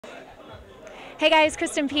Hey guys,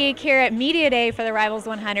 Kristen Peak here at Media Day for the Rivals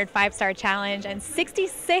 100 5-Star Challenge, and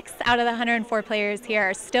 66 out of the 104 players here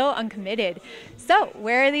are still uncommitted. So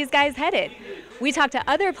where are these guys headed? We talked to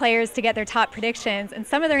other players to get their top predictions, and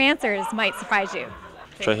some of their answers might surprise you.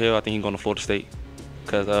 Trey Hill, I think he's going to Florida State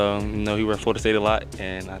because he wears Florida State a lot,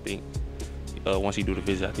 and I think once you do the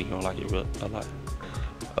visit, I think you're going to like it a lot.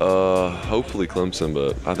 Hopefully Clemson,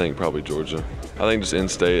 but I think probably Georgia. I think just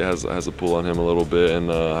in-state has a pull on him a little bit,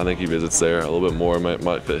 and I think he visits there a little bit more.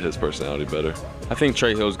 Might fit his personality better. I think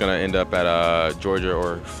Trey Hill's going to end up at Georgia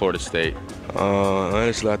or Florida State.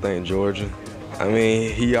 Honestly, I think Georgia. I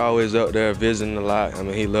mean, he always up there visiting a lot. I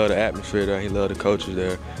mean, he loved the atmosphere there. He loved the coaches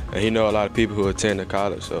there. And he know a lot of people who attend the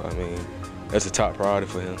college. So, I mean, that's a top priority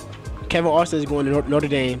for him. Kevin Austin is going to Notre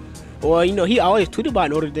Dame. Well, you know, he always tweeted about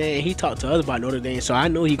Notre Dame, and he talked to us about Notre Dame, so I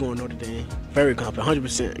know he's going to Notre Dame. Very confident,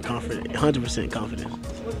 100% confident, 100% confident.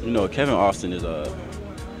 You know, Kevin Austin is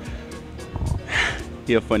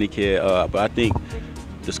he a funny kid, but I think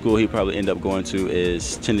the school he probably end up going to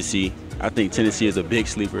is Tennessee. I think Tennessee is a big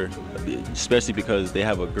sleeper, especially because they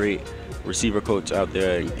have a great receiver coach out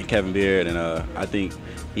there in Kevin Beard, and I think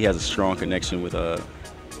he has a strong connection with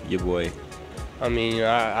your boy. I mean,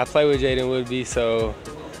 I play with Jaden Woodby, so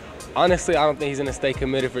honestly, I don't think he's going to stay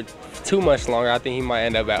committed for too much longer. I think he might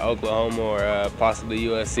end up at Oklahoma or possibly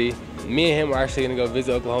USC. Me and him are actually going to go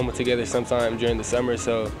visit Oklahoma together sometime during the summer,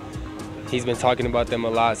 so he's been talking about them a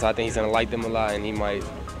lot, so I think he's going to like them a lot, and he might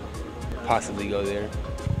possibly go there.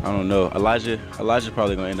 I don't know. Elijah's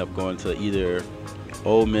probably going to end up going to either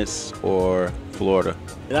Ole Miss or Florida.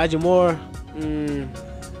 Elijah Moore,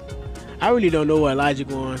 I really don't know where Elijah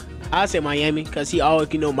going. I'd say Miami, because he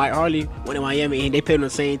always, you know, Mike Harley went to Miami, and they played on the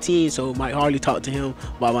same team, so Mike Harley talked to him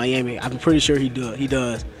about Miami. I'm pretty sure he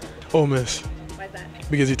does. Ole Miss. Why's that?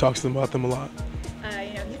 Because he talks to them about them a lot.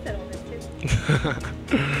 You know, he said Ole Miss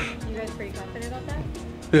too. You guys pretty confident about that?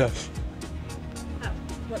 Yes.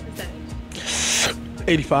 What percentage?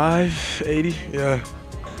 85, 80, yeah.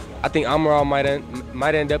 I think Amaral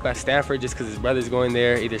might end up at Stanford just because his brother's going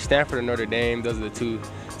there, either Stanford or Notre Dame. Those are the two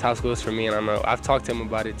top schools for me, and I've talked to him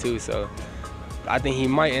about it too, so I think he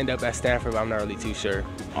might end up at Stanford, but I'm not really too sure.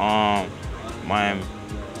 Miami.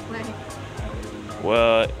 Why?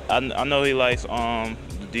 Well, I know he likes the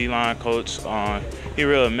D-line coach. He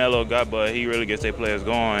really a mellow guy, but he really gets their players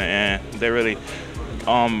going, and they really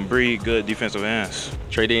breed good defensive ends.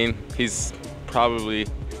 Trey Dean, he's probably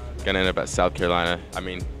going to end up at South Carolina. I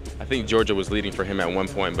mean, I think Georgia was leading for him at one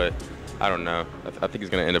point, but I don't know. I think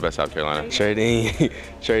he's going to end up at South Carolina. Trey Dean,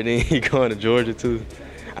 he going to Georgia too.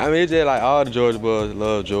 I mean, it's just like all the Georgia boys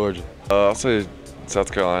love Georgia. I'll say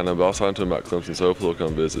South Carolina, but I'll talk to him about Clemson, so hopefully he'll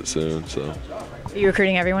come visit soon. So. Are you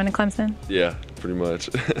recruiting everyone to Clemson? Yeah, pretty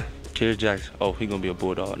much. Kearis Jackson, he's going to be a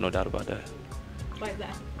Bulldog, no doubt about that. Why is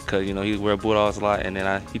that? Because, you know, he wears Bulldogs a lot, and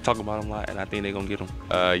then he talk about him a lot, and I think they're going to get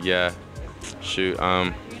him. Yeah, shoot.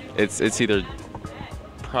 It's either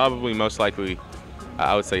probably most likely,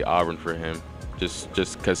 I would say Auburn for him, just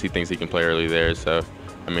because he thinks he can play early there. So,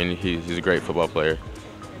 I mean, he's a great football player.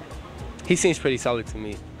 He seems pretty solid to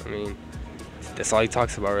me. I mean, that's all he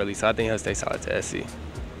talks about really, so I think he'll stay solid to SC.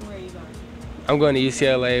 Where are you going? I'm going to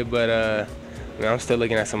UCLA, but I mean, I'm still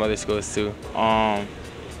looking at some other schools too. I'm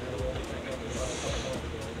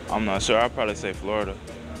not sure. I'd probably say Florida.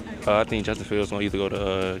 I think Justin Fields going to either go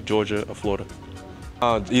to Georgia or Florida.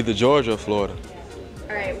 Either Georgia or Florida.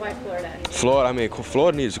 All right, why Florida?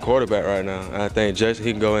 Florida needs a quarterback right now. I think Jackson,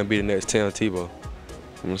 he can go and be the next Tim Tebow.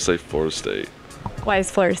 I'm going to say Florida State. Why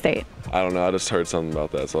is Florida State? I don't know. I just heard something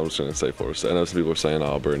about that, so I'm just going to say Florida State. I know some people are saying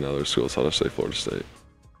Auburn and other schools, so I'll just say Florida State.